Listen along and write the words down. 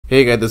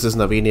Hey guys, this is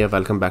Naveen here.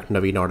 Welcome back to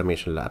Naveen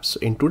Automation Labs.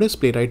 In today's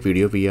Playwright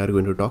video, we are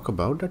going to talk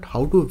about that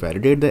how to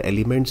validate the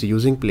elements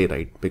using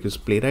Playwright, because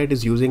Playwright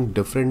is using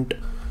different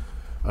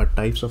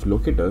types of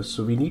locators.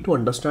 So we need to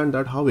understand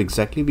that how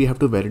exactly we have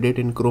to validate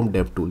in Chrome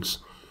DevTools,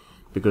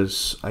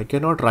 because I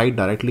cannot write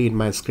directly in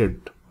my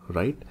script,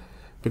 right?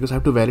 Because I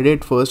have to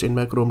validate first in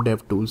my Chrome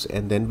DevTools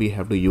and then we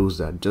have to use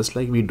that, just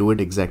like we do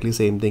it exactly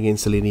same thing in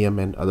Selenium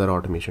and other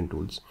automation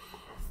tools.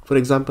 For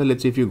example,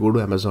 let's say if you go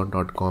to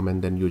Amazon.com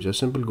and then you just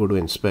simply go to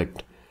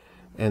inspect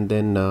and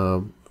then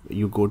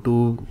you go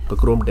to the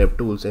Chrome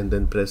DevTools and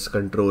then press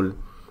Control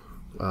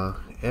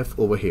F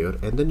over here,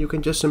 and then you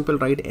can just simply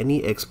write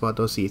any XPath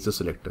or CSS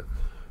selector.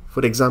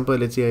 For example,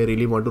 let's say I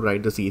really want to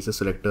write the CSS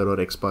selector or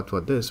XPath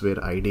for this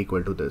where ID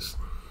equal to this.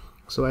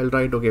 So I'll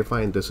write, okay,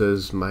 fine, this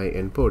is my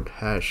input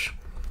hash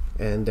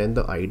and then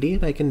the ID,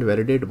 and I can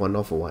validate 1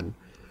 of 1.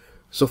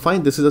 So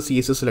fine, this is a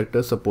CSS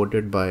selector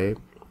supported by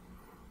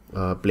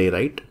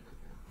Playwright,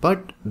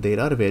 but there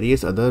are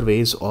various other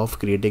ways of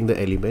creating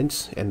the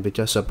elements and which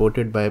are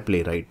supported by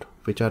Playwright,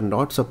 which are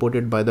not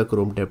supported by the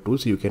Chrome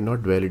DevTools. You cannot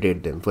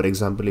validate them. For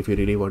example, if you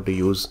really want to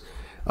use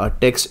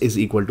text is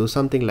equal to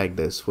something like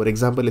this, for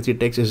example, let's say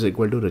text is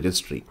equal to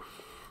registry,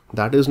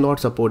 that is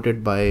not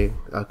supported by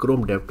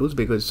Chrome DevTools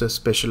because it's a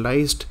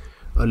specialized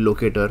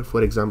locator.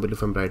 For example,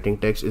 if I'm writing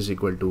text is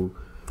equal to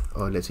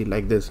let's see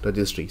like this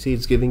registry, see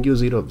it's giving you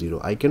 0 of 0.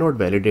 I cannot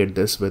validate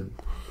this with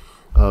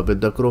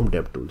the Chrome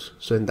DevTools.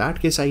 So in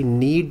that case, I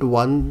need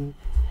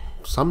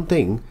some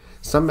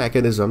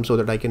mechanism so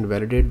that I can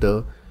validate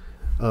the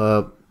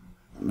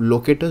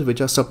locators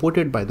which are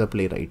supported by the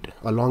Playwright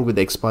along with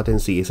XPath and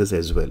CSS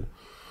as well.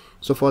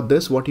 So for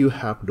this, what you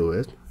have to do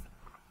is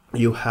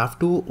you have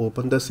to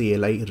open the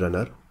CLI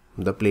runner,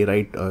 the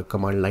Playwright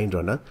command line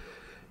runner,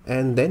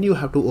 and then you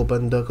have to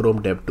open the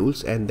Chrome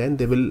DevTools, and then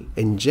they will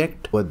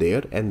inject over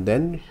there, and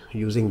then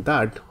using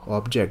that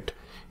object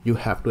you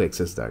have to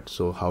access that.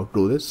 So how to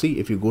do this? See,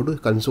 if you go to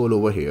console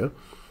over here,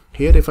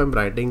 if I'm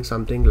writing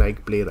something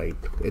like Playwright,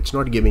 it's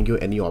not giving you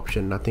any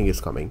option, nothing is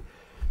coming.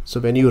 So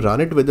when you run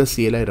it with the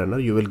CLI runner,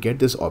 you will get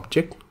this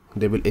object,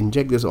 they will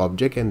inject this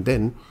object, and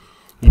then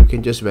you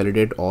can just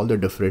validate all the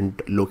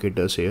different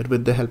locators here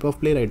with the help of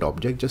Playwright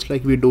object, just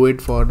like we do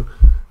it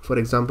for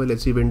example,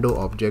 let's see window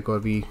object, or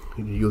we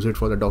use it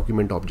for the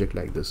document object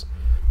like this,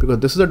 because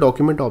this is a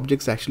document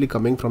objects actually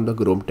coming from the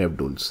Chrome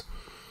DevTools.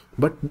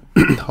 But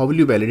how will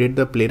you validate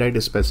the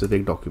Playwright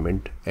specific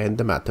document and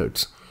the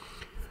methods?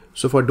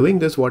 So for doing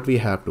this, what we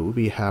have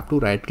to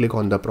right click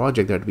on the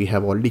project that we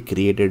have already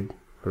created,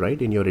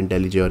 right, in your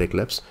IntelliJ or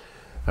Eclipse.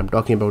 I'm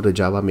talking about the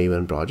Java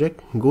Maven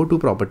project. Go to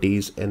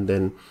properties and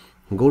then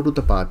go to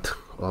the path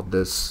of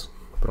this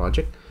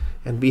project,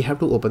 and we have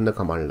to open the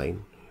command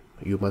line.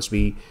 You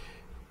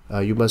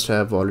must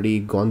have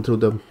already gone through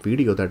the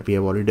video that we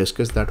have already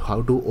discussed, that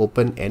how to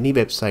open any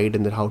website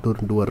and then how to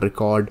do a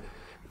record,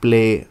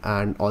 play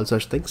and all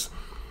such things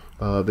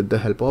with the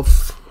help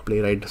of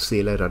Playwright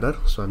CLI runner.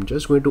 So I'm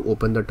just going to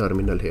open the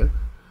terminal here,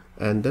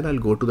 and then I'll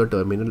go to the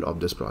terminal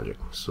of this project.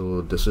 So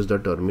this is the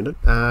terminal,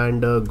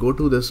 and go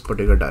to this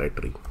particular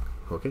directory.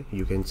 Okay,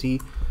 you can see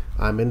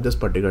I'm in this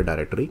particular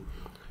directory.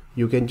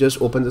 You can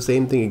just open the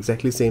same thing,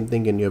 exactly same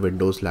thing in your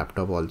Windows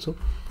laptop also.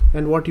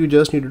 And what you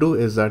just need to do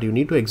is that you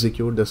need to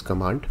execute this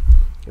command.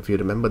 If you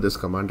remember this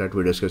command that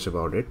we discussed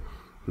about it,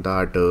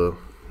 that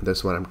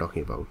this one I'm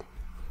talking about.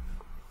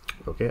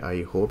 Okay,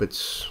 I hope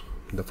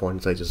the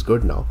font size is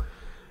good now.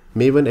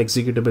 Maven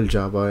executable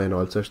Java and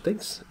all such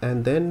things,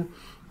 and then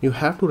you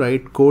have to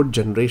write code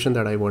generation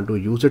that I want to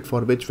use it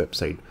for which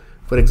website.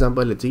 For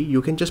example, let's see,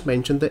 you can just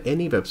mention the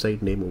any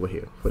website name over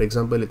here. For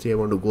example, let's say I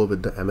want to go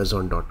with the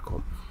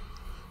Amazon.com.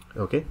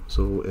 Okay,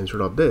 so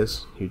instead of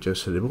this, you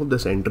just remove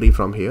this entry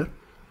from here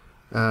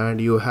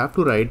and you have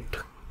to write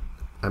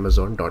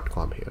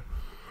Amazon.com here.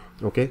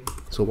 Okay,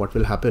 so what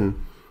will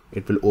happen?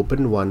 It will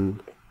open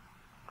one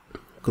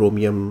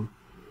Chromium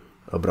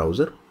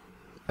browser,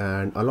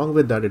 and along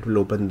with that it will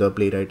open the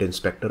Playwright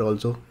inspector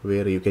also,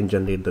 where you can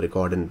generate the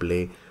record and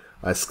play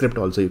a script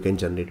also. You can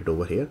generate it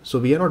over here. So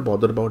we are not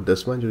bothered about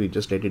this one, you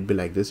just let it be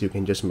like this. You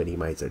can just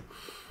minimize it.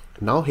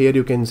 Now here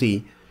you can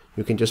see,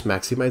 you can just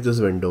maximize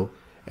this window,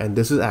 and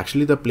this is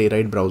actually the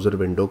Playwright browser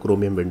window,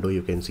 Chromium window.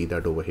 You can see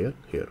that over here,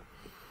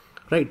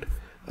 right?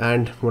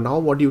 And now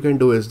what you can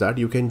do is that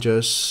you can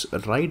just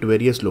write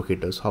various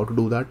locators. How to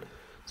do that?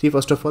 See,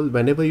 first of all,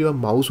 whenever you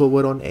mouse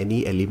over on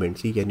any element,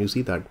 see, can you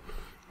see that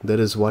there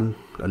is one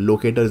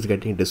locator is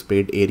getting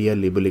displayed, area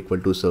label equal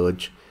to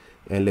search,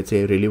 and let's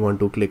say I really want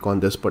to click on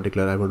this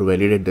particular, I want to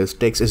validate this,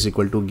 text is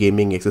equal to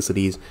gaming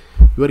accessories.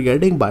 You are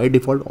getting by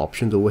default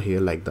options over here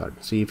like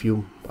that. See, if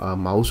you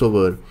mouse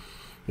over,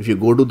 if you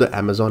go to the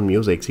Amazon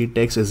Music, see,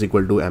 text is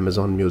equal to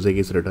Amazon Music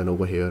is written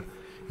over here.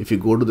 If you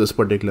go to this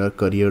particular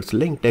careers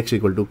link, text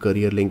equal to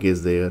career link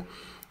is there.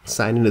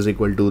 Sign in is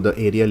equal to the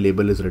area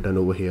label is written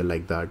over here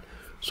like that.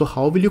 So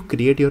how will you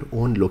create your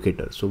own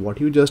locator? So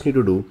what you just need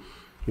to do,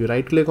 you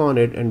right click on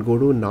it and go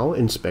to now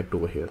inspect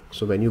over here.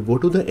 So when you go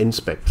to the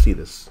inspect, see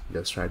this,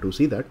 let's try to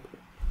see that.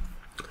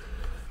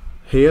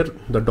 Here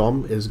the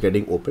DOM is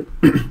getting open.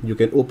 You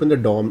can open the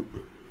DOM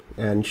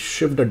and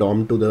shift the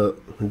DOM to the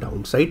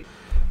downside.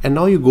 And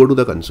now you go to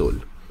the console.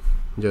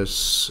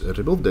 Just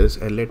remove this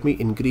and let me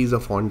increase the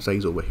font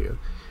size over here.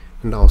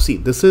 Now see,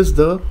 this is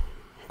the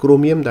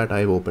Chromium that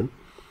I've opened.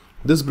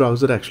 This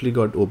browser actually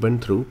got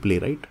opened through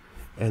Playwright,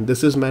 and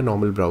this is my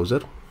normal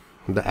browser,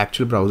 the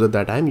actual browser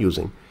that I'm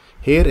using.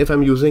 Here, if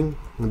I'm using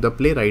the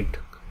Playwright,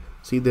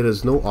 see, there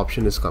is no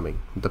option is coming.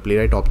 The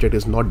Playwright object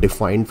is not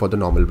defined for the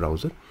normal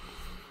browser.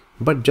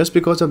 But just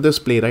because of this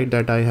Playwright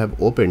that I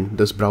have opened,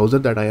 this browser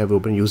that I have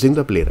opened using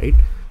the Playwright,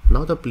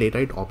 now the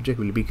Playwright object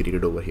will be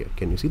created over here.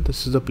 Can you see?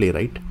 This is the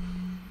Playwright,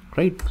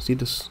 right? See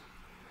this?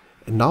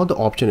 And now the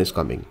option is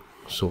coming.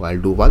 So I'll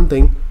do one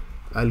thing.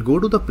 I'll go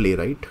to the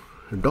Playwright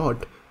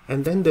dot,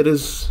 and then there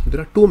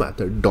are two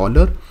methods,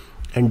 $,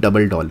 and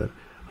 $.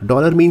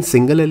 $, means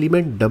single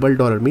element,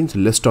 $, means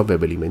list of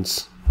web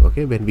elements.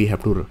 Okay, when we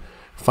have to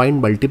find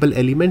multiple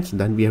elements,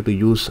 then we have to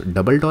use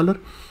 $.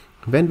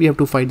 When we have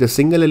to find the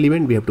single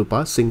element, we have to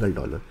pass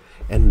 $.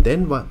 And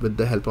then with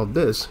the help of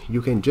this,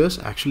 you can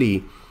just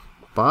actually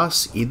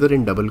pass either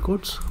in double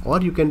quotes,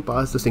 or you can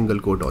pass the single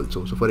quote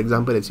also. So for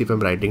example, let's see if I'm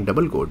writing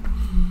double quote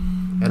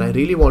and I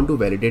really want to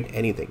validate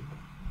anything.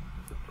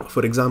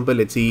 For example,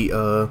 let's see,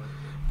 I'll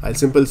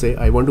simply say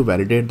I want to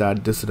validate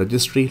that this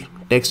registry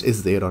text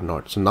is there or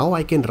not. So now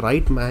I can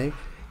write my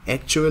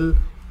actual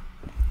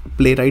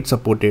Playwright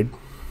supported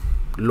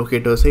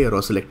locators here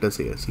or selectors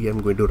here. See,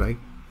 I'm going to write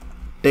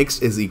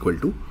text is equal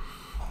to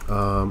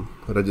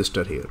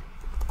register here.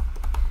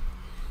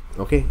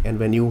 Okay, and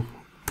when you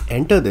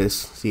enter this,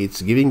 see,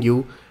 it's giving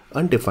you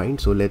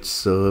undefined. So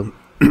let's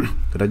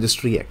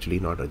registry, actually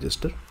not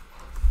register.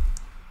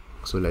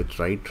 So let's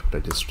write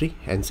registry,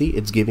 and see,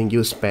 it's giving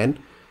you span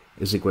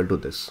is equal to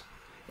this.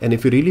 And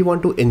if you really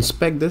want to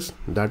inspect this,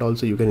 that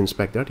also you can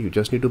inspect that. You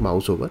just need to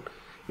mouse over.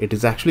 It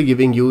is actually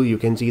giving you, you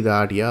can see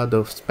that, yeah,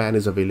 the span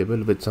is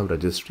available with some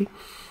registry.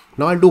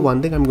 Now I'll do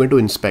one thing. I'm going to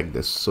inspect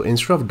this. So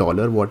instead of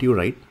 $, what you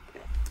write,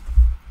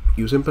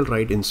 you simply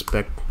write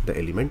inspect the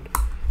element,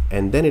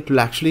 and then it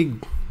will actually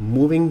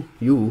moving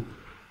you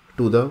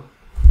to the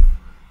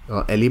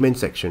element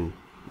section,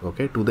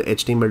 okay, to the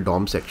HTML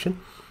DOM section,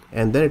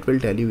 and then it will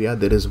tell you, yeah,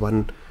 there is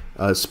one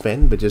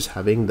span which is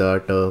having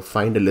that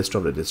find a list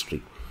of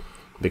registry.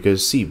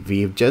 Because see,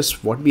 we've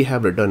just, what we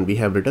have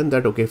written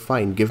that, okay,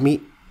 fine, give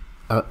me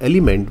an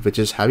element which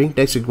is having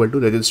text equal to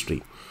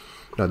registry.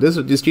 Now this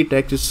registry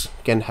text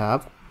can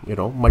have, you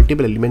know,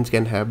 multiple elements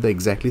can have the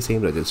exactly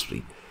same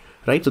registry,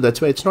 right? So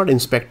that's why it's not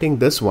inspecting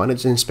this one,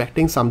 it's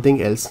inspecting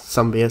something else,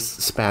 somewhere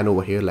span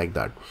over here like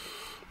that.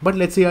 But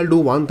let's say I'll do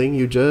one thing.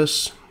 You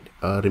just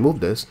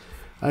remove this.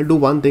 I'll do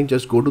one thing,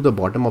 just go to the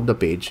bottom of the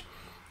page,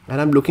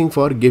 and I'm looking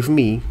for, give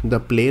me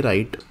the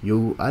Playwright.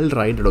 I'll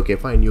write it, okay,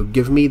 fine, you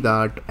give me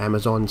that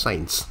Amazon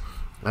signs.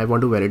 I want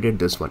to validate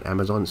this one,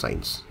 Amazon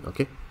signs.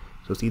 Okay,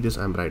 so see this,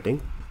 I'm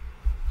writing.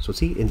 So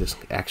see, in this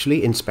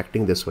actually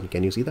inspecting this one,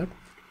 can you see that?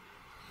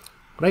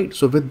 Right.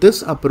 So with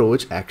this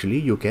approach, actually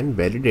you can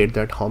validate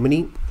that how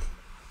many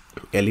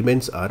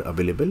elements are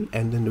available,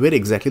 and then where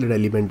exactly that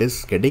element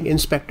is getting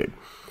inspected.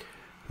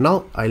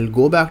 Now I'll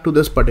go back to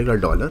this particular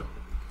 $,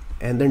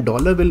 and then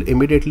 $, will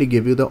immediately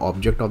give you the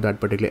object of that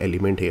particular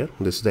element here.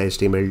 This is the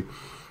HTML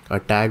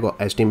tag or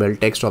HTML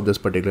text of this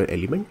particular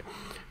element.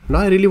 Now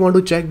I really want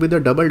to check with the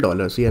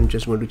 $. See, I'm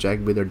just going to check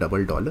with the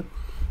 $,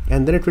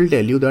 and then it will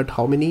tell you that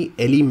how many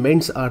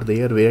elements are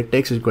there where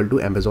text is equal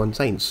to Amazon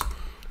signs.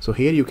 So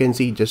here you can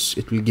see, just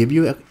it will give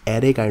you an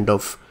array kind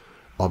of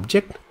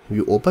object.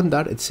 You open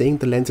that, it's saying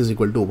the length is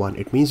equal to 1.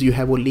 It means you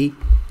have only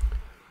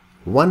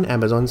one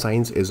Amazon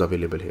signs is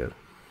available here,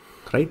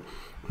 right?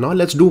 Now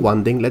let's do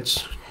one thing.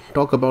 Let's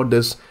talk about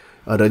this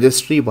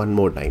registry one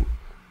more time,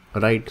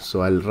 right?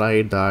 So I'll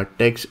write that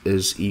text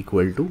is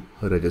equal to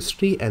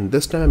registry, and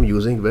this time I'm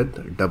using with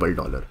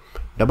 $.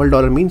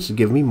 $. means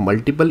give me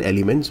multiple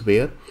elements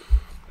where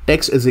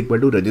text is equal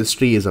to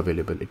registry is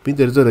available. It means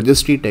there is a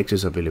registry text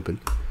is available.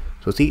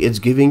 So see, it's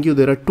giving you,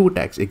 there are two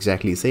tags,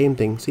 exactly same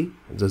thing. See,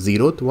 the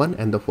 0th one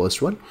and the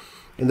first one.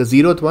 In the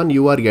 0th one,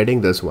 you are getting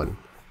this one.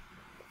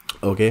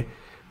 Okay,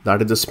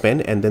 that is the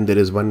span, and then there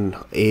is one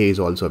A is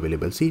also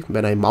available. See,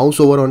 when I mouse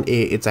over on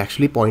A, it's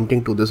actually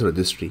pointing to this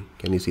registry.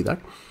 Can you see that?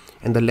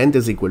 And the length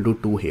is equal to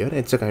 2 here.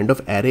 It's a kind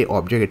of array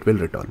object it will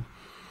return,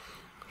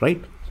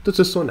 right? This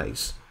is so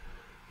nice.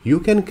 You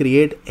can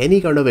create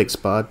any kind of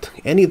XPath,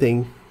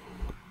 anything,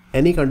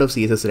 any kind of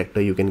CSS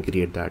selector, you can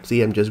create that.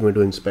 See, I'm just going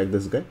to inspect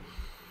this guy.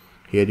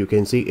 Here you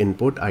can see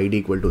input ID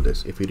equal to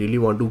this. If you really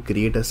want to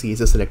create a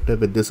CSS selector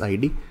with this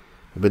ID,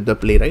 with the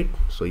Playwright,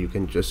 so you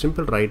can just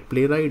simply write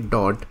Playwright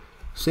dot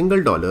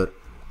 $,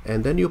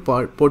 and then you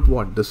put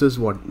what? This is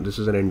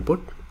an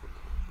input,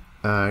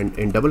 and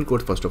in double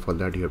quote, first of all,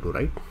 that you have to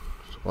write,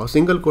 or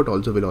single quote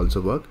also will also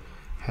work,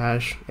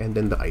 hash, and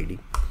then the ID.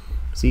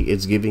 See,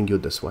 it's giving you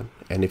this one.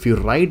 And if you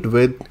write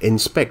with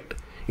inspect,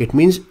 it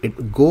means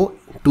it go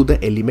to the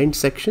element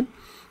section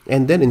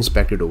and then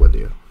inspect it over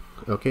there.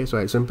 Okay, so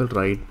I simply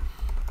write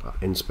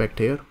inspect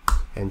here,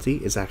 and see,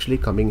 it's actually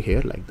coming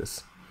here like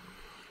this.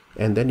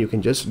 And then you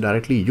can just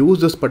directly use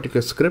this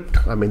particular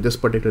script, I mean this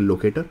particular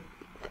locator,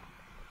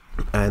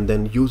 and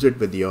then use it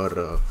with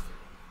your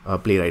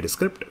Playwright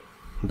script.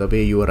 The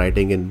way you are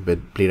writing in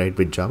with Playwright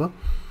with Java,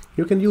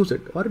 you can use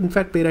it, or in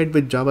fact Playwright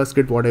with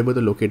JavaScript, whatever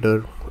the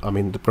locator,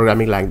 the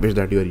programming language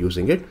that you are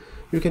using it,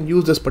 you can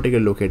use this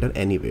particular locator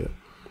anywhere.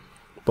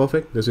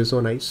 Perfect. This is so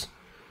nice.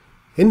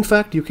 In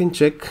fact, you can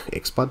check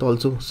XPath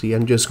also. See,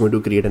 I'm just going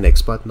to create an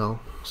XPath now.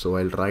 So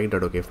I'll write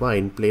that, okay,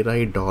 fine,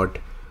 playwright dot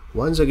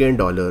once again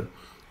 $,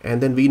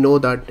 and then we know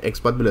that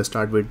XPath will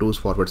start with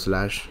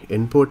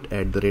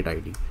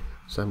 /input@id.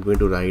 So I'm going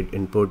to write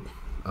input,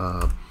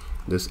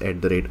 this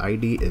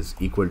 @id is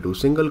equal to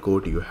single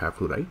quote, you have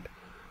to write,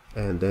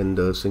 and then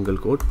the single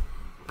quote,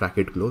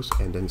 bracket close,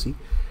 and then see,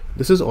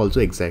 this is also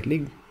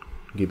exactly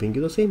giving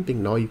you the same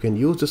thing. Now you can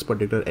use this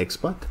particular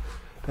XPath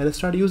and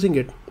start using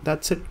it.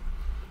 That's it,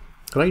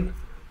 right?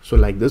 So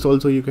like this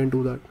also you can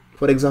do that.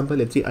 For example,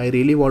 let's see, I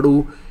really want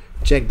to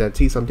check that,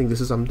 see something,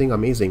 this is something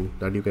amazing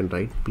that you can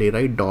write,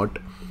 playwright dot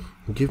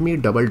give me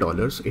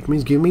 $. It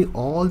means give me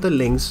all the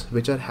links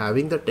which are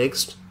having the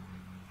text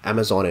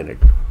Amazon in it.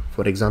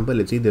 For example,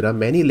 let's see, there are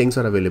many links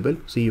are available.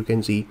 See, you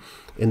can see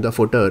in the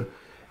footer,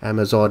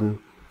 Amazon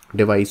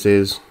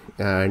devices,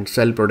 and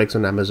sell products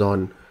on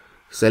Amazon,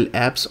 sell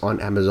apps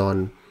on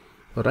Amazon,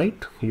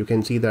 right? You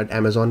can see that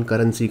Amazon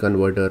currency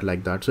converter,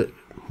 like that. So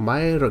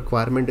my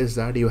requirement is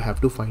that you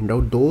have to find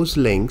out those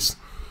links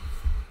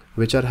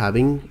which are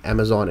having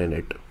Amazon in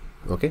it,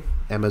 okay,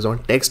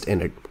 Amazon text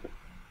in it.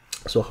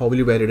 So how will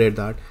you validate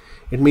that?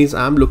 It means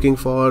I'm looking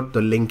for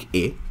the link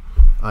A.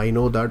 I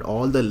know that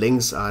all the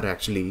links are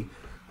actually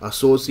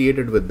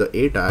associated with the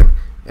A tag,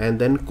 and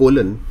then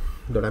colon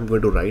that I'm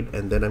going to write,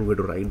 and then I'm going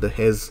to write the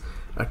has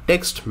a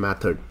text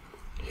method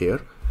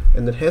here,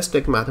 and the has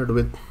text method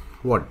with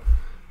what?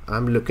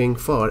 I'm looking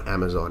for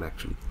Amazon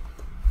actually.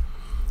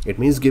 It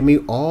means give me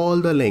all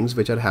the links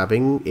which are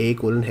having a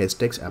colon has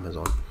text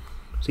Amazon.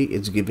 See,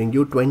 it's giving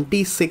you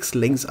 26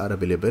 links are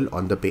available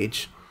on the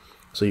page.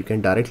 So you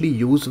can directly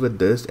use with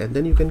this, and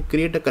then you can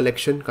create a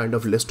collection kind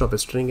of list of a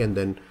string and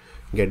then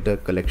get the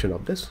collection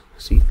of this.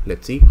 See,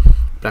 let's see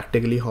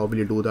practically how will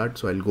you do that.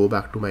 So I'll go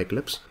back to my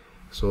Eclipse.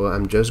 So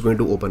I'm just going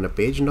to open a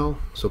page now.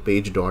 So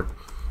page dot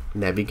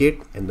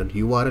navigate, and the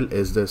URL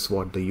is this,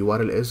 what the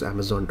URL is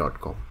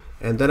amazon.com.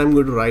 And then I'm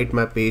going to write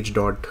my page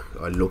dot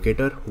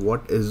locator.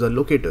 What is the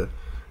locator?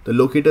 The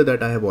locator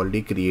that I have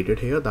already created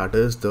here, that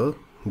is the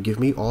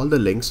give me all the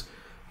links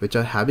which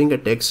are having a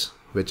text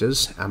which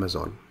is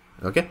Amazon,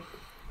 okay,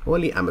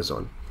 only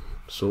Amazon.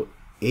 So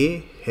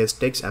A has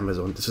text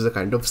Amazon. This is a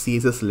kind of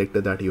CSS selector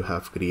that you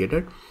have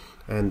created,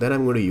 and then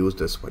I'm going to use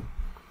this one,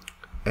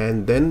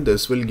 and then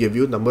this will give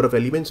you number of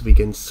elements. We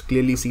can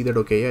clearly see that,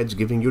 okay, yeah, it's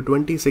giving you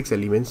 26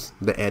 elements.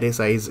 The array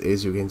size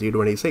is, you can see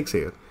 26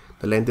 here,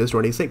 the length is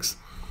 26.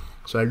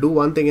 So I'll do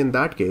one thing in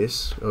that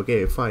case,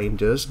 okay, fine,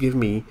 just give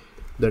me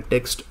the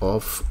text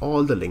of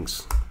all the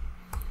links.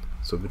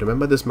 So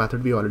remember this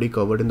method we already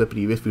covered in the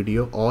previous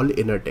video, all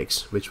inner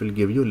text, which will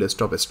give you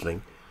list of a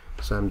string.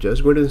 So I'm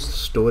just going to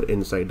store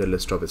inside the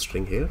list of a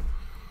string here.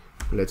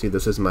 Let's see,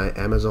 this is my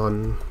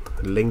Amazon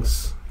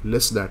links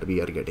list that we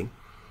are getting,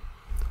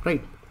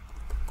 right?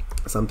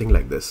 Something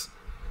like this.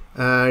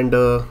 And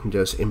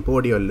just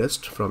import your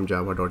list from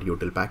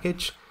java.util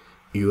package.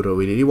 You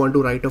really want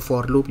to write a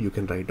for loop, you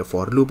can write a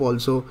for loop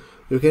also.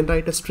 You can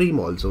write a stream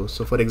also.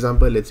 So for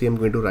example, let's say I'm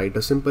going to write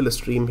a simple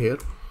stream here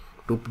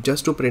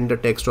just to print the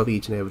text of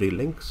each and every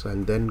link. So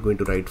I'm then going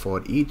to write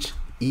for each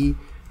E,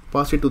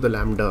 pass it to the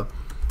lambda,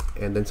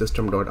 and then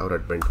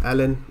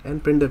system.out.println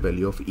and print the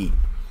value of E.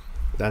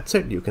 That's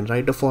it. You can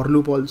write a for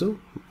loop also,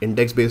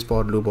 index based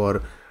for loop,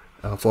 or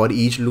for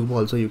each loop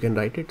also you can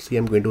write it. See,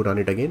 I'm going to run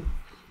it again.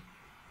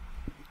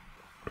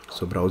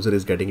 So browser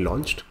is getting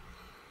launched,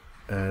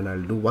 and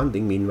I'll do one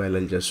thing. Meanwhile,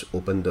 I'll just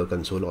open the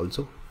console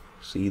also.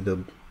 See,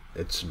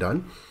 it's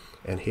done,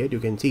 and here you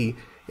can see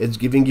it's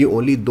giving you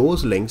only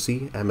those links.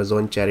 See,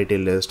 Amazon charity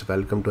list,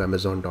 welcome to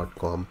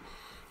amazon.com,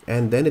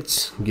 and then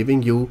it's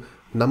giving you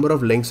number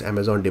of links,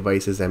 Amazon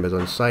devices,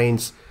 Amazon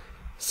signs,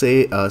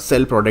 say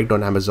sell product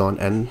on Amazon,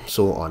 and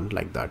so on,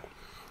 like that,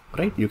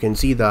 right? You can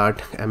see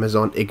that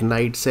Amazon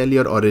Ignite, sell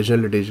your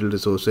original digital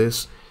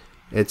resources.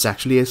 It's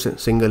actually a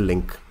single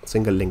link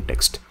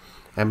text.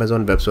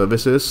 Amazon Web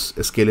Services,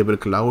 Scalable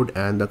Cloud,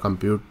 and the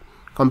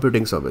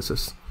computing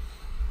services.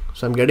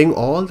 So I'm getting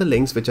all the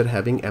links which are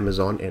having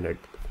Amazon in it,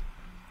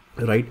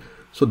 right?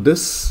 So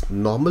this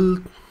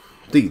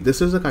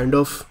this is a kind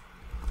of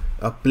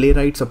a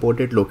Playwright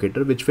supported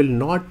locator which will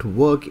not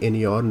work in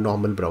your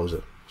normal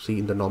browser. See,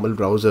 in the normal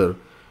browser,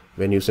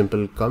 when you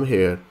simple come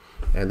here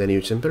and then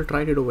you simple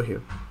try it over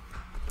here,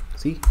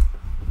 see,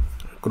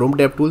 Chrome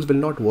DevTools will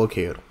not work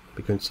here.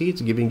 You can see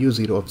it's giving you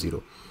 0 of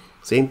 0.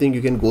 Same thing,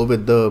 you can go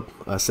with the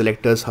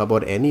Selectors Hub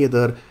or any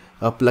other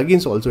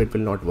plugins also, it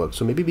will not work.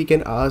 So maybe we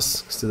can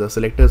ask the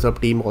Selectors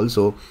Hub team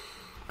also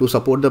to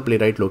support the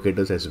Playwright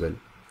locators as well.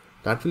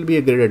 That will be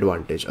a great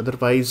advantage.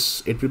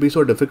 Otherwise, it will be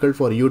so difficult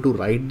for you to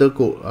write the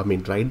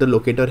write the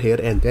locator here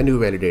and then you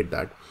validate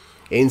that.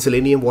 In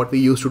Selenium, what we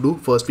used to do,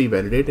 first we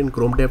validate in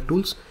Chrome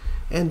DevTools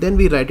and then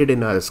we write it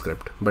in our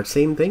script. But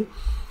same thing,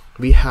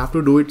 we have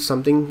to do it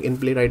something in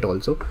Playwright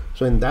also.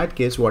 So in that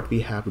case, what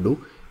we have to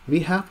do, we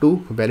have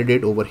to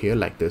validate over here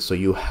like this. So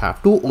you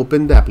have to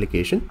open the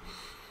application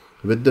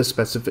with the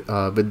specific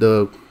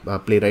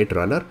Playwright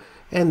runner,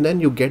 and then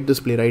you get this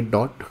Playwright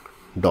dot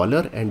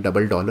dollar and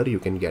double dollar, you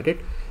can get it,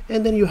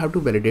 and then you have to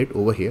validate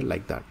over here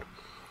like that.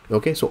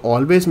 Okay, so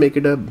always make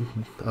it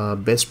a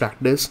best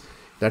practice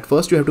that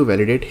first you have to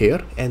validate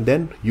here and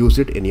then use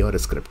it in your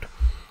script.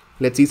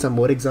 Let's see some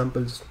more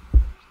examples.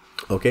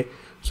 Okay,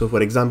 so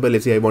for example,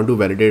 let's say I want to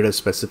validate a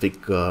specific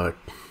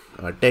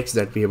text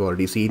that we have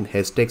already seen.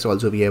 Has text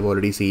also we have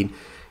already seen.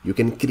 You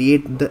can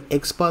create the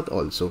XPath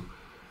also.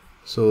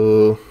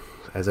 So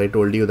as I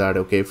told you that,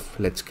 okay,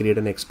 let's create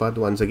an XPath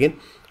once again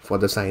for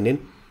the sign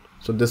in.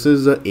 So this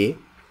is the A,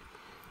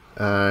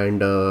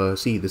 and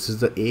see, this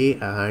is the A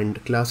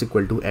and class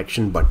equal to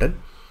action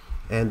button,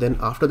 and then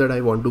after that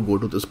I want to go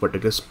to this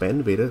particular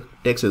span where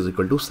text is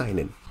equal to sign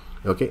in.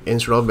 Okay,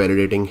 instead of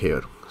validating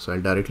here, so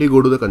I'll directly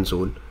go to the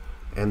console,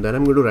 and then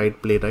I'm going to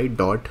write playwright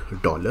dot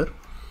dollar,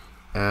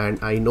 and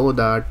I know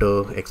that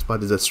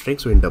XPath is a string,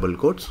 so in double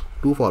quotes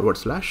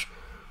 2/.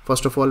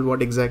 First of all,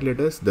 what exactly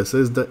it is, this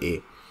is the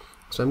A,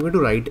 so I'm going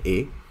to write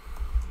A,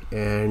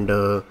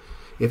 and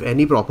if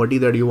any property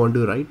that you want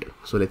to write,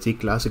 so let's see,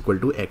 class equal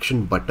to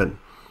action button,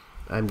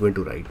 I'm going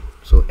to write,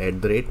 so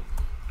 @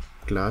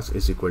 class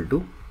is equal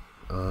to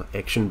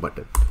action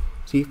button.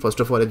 See,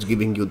 first of all, it's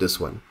giving you this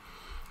one,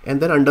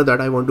 and then under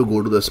that I want to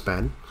go to the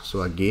span,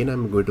 so again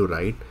I'm going to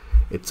write,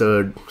 it's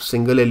a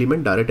single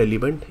element, direct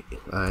element,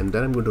 and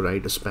then I'm going to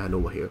write a span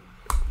over here.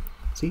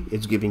 See,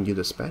 it's giving you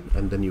the span,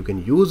 and then you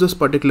can use this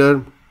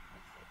particular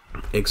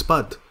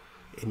XPath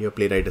in your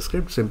Playwright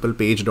script, simple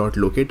page dot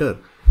locator,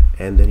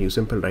 and then you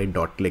simply write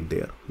dot click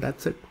there.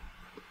 That's it,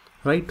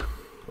 right?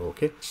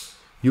 Okay,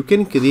 you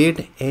can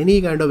create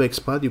any kind of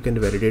XPath, you can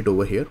validate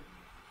over here,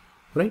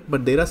 right?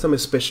 But there are some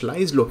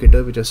specialized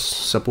locator which is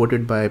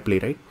supported by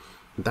Playwright.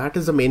 That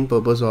is the main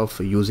purpose of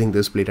using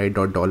this playwright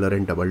dot dollar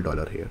and double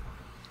dollar here.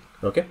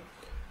 Okay,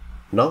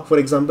 now for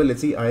example,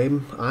 let's see,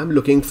 I'm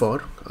looking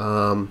for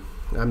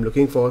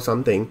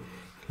something.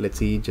 Let's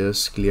see,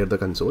 just clear the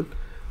console,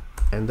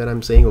 and then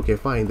I'm saying, okay,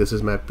 fine, this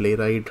is my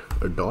playwright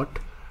dot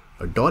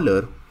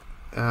dollar,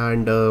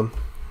 and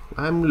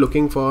I'm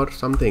looking for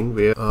something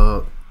where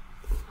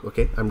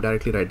okay, I'm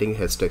directly writing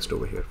has text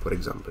over here. For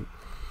example,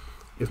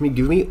 if me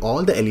give me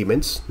all the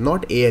elements,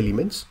 not A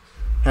elements,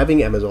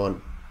 having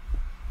Amazon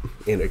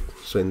in it.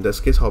 So in this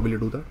case, how will you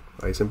do that?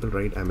 I simply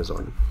write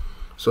Amazon.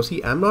 So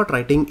see, I'm not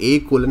writing A :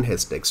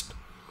 has text.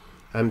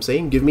 I'm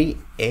saying give me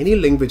any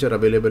link which are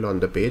available on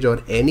the page,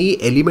 or any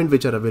element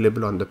which are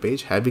available on the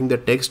page having the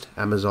text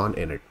Amazon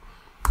in it.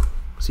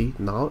 See,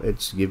 now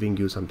it's giving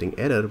you something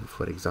error.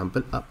 For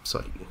example,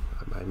 sorry,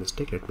 my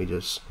mistake. Let me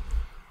just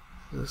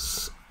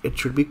it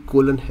should be :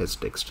 has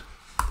text,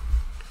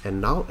 and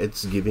now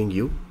it's giving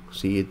you,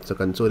 see, it's the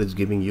console is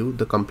giving you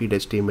the complete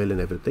HTML and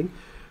everything.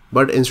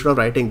 But instead of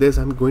writing this,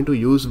 I'm going to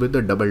use with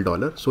the double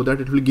dollar, so that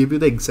it will give you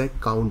the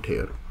exact count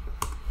here.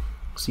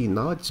 See,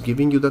 now it's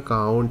giving you the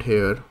count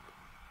here.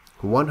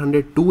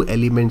 102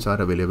 elements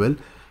are available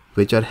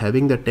which are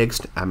having the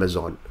text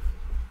Amazon.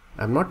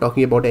 I'm not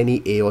talking about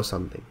any A or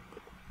something,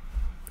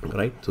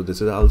 right? So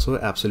this is also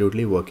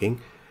absolutely working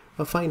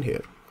fine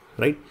here,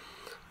 right?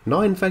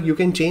 Now in fact, you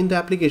can change the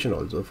application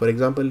also. For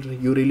example,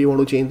 you really want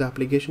to change the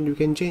application, you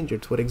can change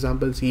it. For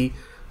example, see,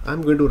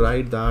 I'm going to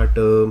write that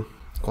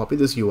copy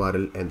this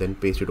URL and then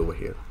paste it over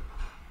here.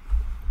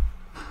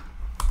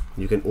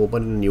 You can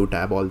open a new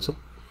tab also.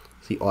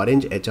 See,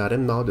 Orange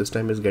HRM now this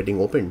time is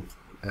getting opened,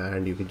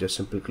 and you can just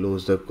simply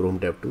close the Chrome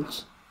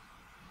DevTools,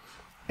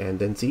 and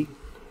then see,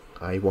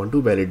 I want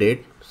to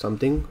validate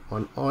something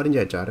on Orange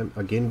HRM.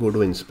 Again, go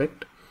to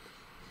Inspect,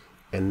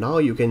 and now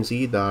you can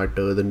see that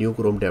the new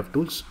Chrome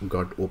DevTools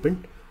got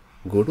opened.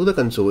 Go to the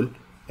console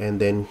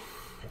and then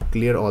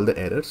clear all the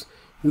errors.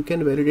 You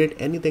can validate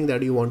anything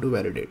that you want to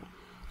validate.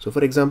 So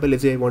for example,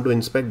 let's say I want to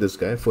inspect this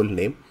guy full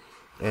name,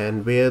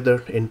 and where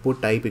the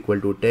input type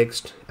equal to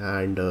text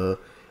and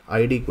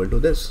ID equal to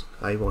this,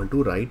 I want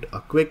to write a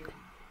quick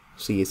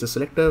CSS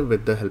selector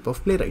with the help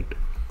of Playwright.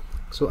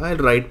 So I'll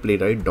write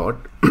playwright dot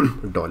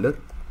dollar,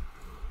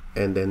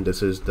 and then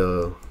this is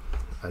the,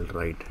 I'll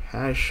write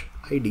hash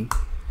ID.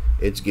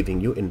 It's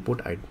giving you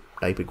input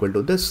type equal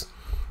to this.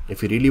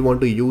 If you really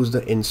want to use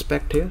the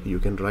inspect here, you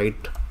can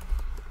write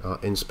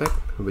inspect,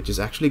 which is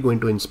actually going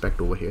to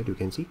inspect over here. You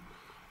can see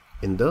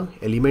in the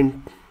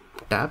element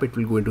tab, it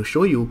will going to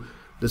show you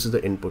this is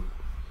the input.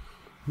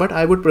 But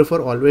I would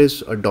prefer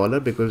always a dollar,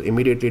 because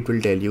immediately it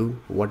will tell you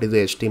what is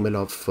the HTML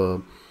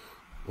of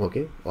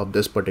okay, of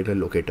this particular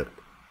locator.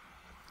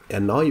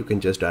 And now you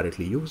can just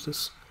directly use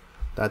this.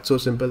 That's so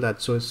simple,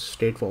 that's so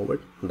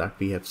straightforward that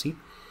we have seen.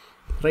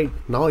 Right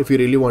now, if you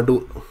really want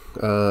to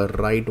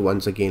write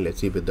once again, let's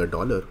see, with the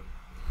dollar,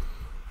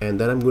 and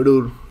then I'm going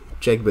to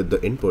check with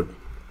the input,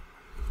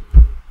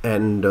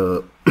 and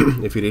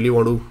if you really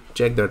want to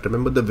check that,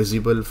 remember the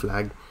visible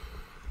flag,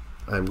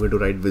 I'm going to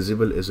write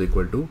visible is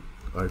equal to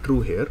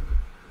true here,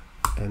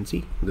 and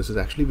see, this is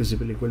actually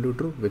visible equal to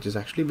true, which is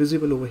actually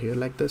visible over here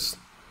like this.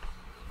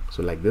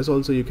 So like this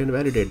also you can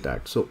validate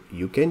that. So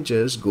you can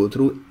just go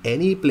through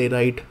any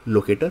Playwright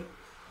locator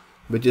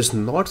which is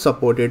not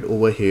supported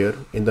over here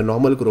in the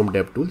normal Chrome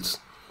DevTools.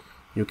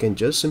 You can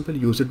just simply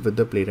use it with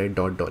the Playwright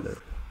 $.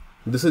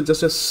 This is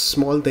just a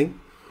small thing,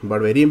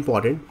 but very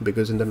important,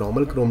 because in the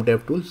normal Chrome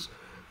DevTools,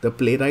 the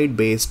Playwright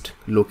based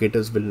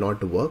locators will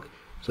not work.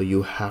 So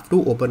you have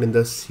to open in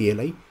the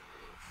CLI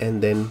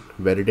and then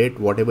validate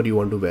whatever you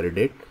want to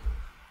validate,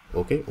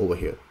 okay, over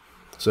here.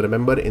 So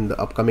remember, in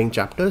the upcoming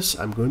chapters,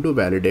 I'm going to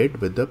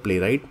validate with the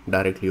Playwright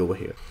directly over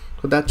here.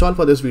 So that's all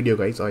for this video,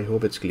 guys. I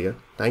hope it's clear.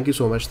 Thank you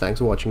so much. Thanks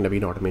for watching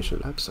Naveen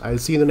Automation Labs. I'll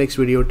see you in the next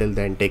video. Till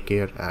then, take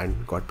care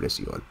and God bless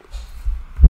you all.